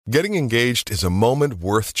Getting engaged is a moment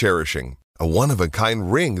worth cherishing. A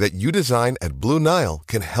one-of-a-kind ring that you design at Blue Nile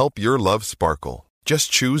can help your love sparkle. Just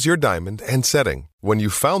choose your diamond and setting. When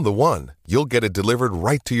you've found the one, you'll get it delivered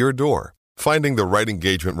right to your door. Finding the right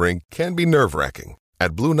engagement ring can be nerve-wracking.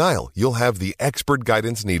 At Blue Nile, you'll have the expert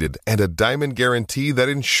guidance needed and a diamond guarantee that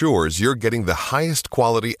ensures you're getting the highest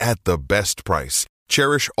quality at the best price.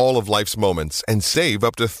 Cherish all of life's moments and save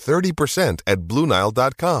up to 30% at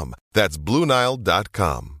BlueNile.com. That's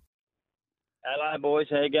BlueNile.com. Hello, boys.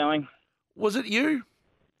 How you going? Was it you?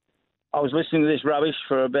 I was listening to this rubbish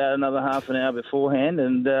for about another half an hour beforehand,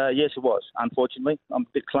 and yes, it was. Unfortunately, I'm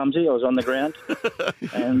a bit clumsy. I was on the ground,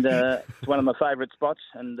 and it's one of my favourite spots.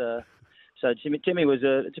 And so Timmy was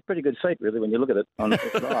it's a pretty good feat, really, when you look at it on live.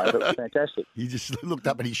 It was fantastic. You just looked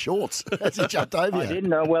up at his shorts as he jumped over you. I didn't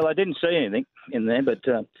know. Well, I didn't see anything in there, but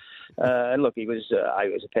look, he was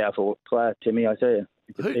a powerful player, Timmy. I tell you,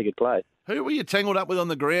 he could play. Who were you tangled up with on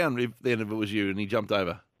the ground if it was you and he jumped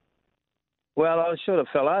over? Well, I sort of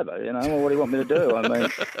fell over, you know. Well, what do you want me to do? I mean...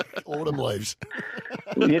 Autumn leaves.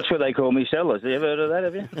 That's what they call me, sellers. Have you ever heard of that,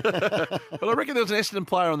 have you? Well, I reckon there was an Essendon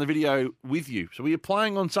player on the video with you. So were you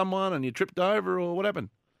playing on someone and you tripped over, or what happened?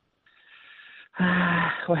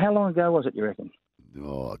 Well, how long ago was it, you reckon?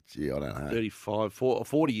 Oh, gee, I don't know. 35,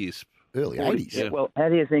 40 years. Early 80s. Yeah. Well, how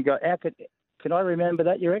do you think... Can I remember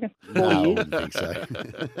that, you reckon? 40 No, years? I wouldn't think so.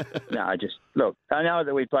 No, look, I know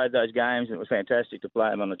that we played those games and it was fantastic to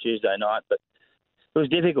play them on a Tuesday night, but it was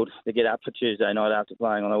difficult to get up for Tuesday night after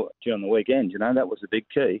playing during the weekend, you know. That was the big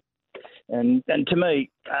key. And to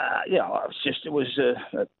me, it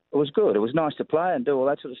was good. It was nice to play and do all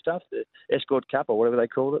that sort of stuff, the Escort Cup or whatever they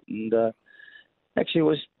called it, and actually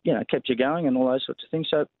was, kept you going and all those sorts of things.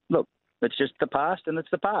 So, look, it's just the past, and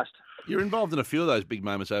it's the past. You're involved in a few of those big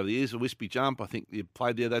moments over the years. The Wispy Jump, I think you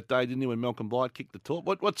played there that day, didn't you, when Malcolm Blight kicked the top?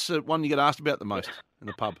 What's the one you get asked about the most in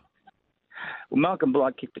the pub? Well, Malcolm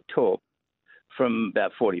Blight kicked the top from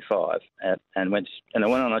about 45 and went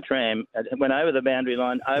on a tram, went over the boundary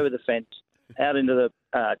line, over the fence, out into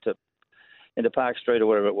into Park Street or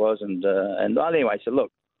whatever it was, and anyway, so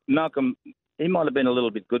look, Malcolm, he might have been a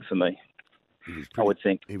little bit good for me. I would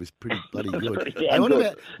think. He was pretty bloody good. Yeah,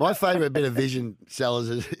 good. My favourite bit of vision, Sellers,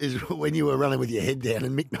 is when you were running with your head down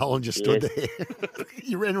and Mick Nolan just stood there.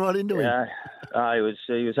 You ran right into him. Yeah, he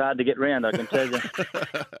was hard to get round, I can tell you.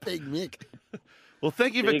 Big Mick. Well,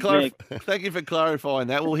 thank you for clarifying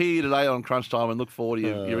that. We'll hear you today on Crunch Time and look forward to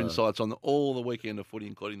your insights on all the weekend of footy,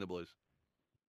 including the Blues.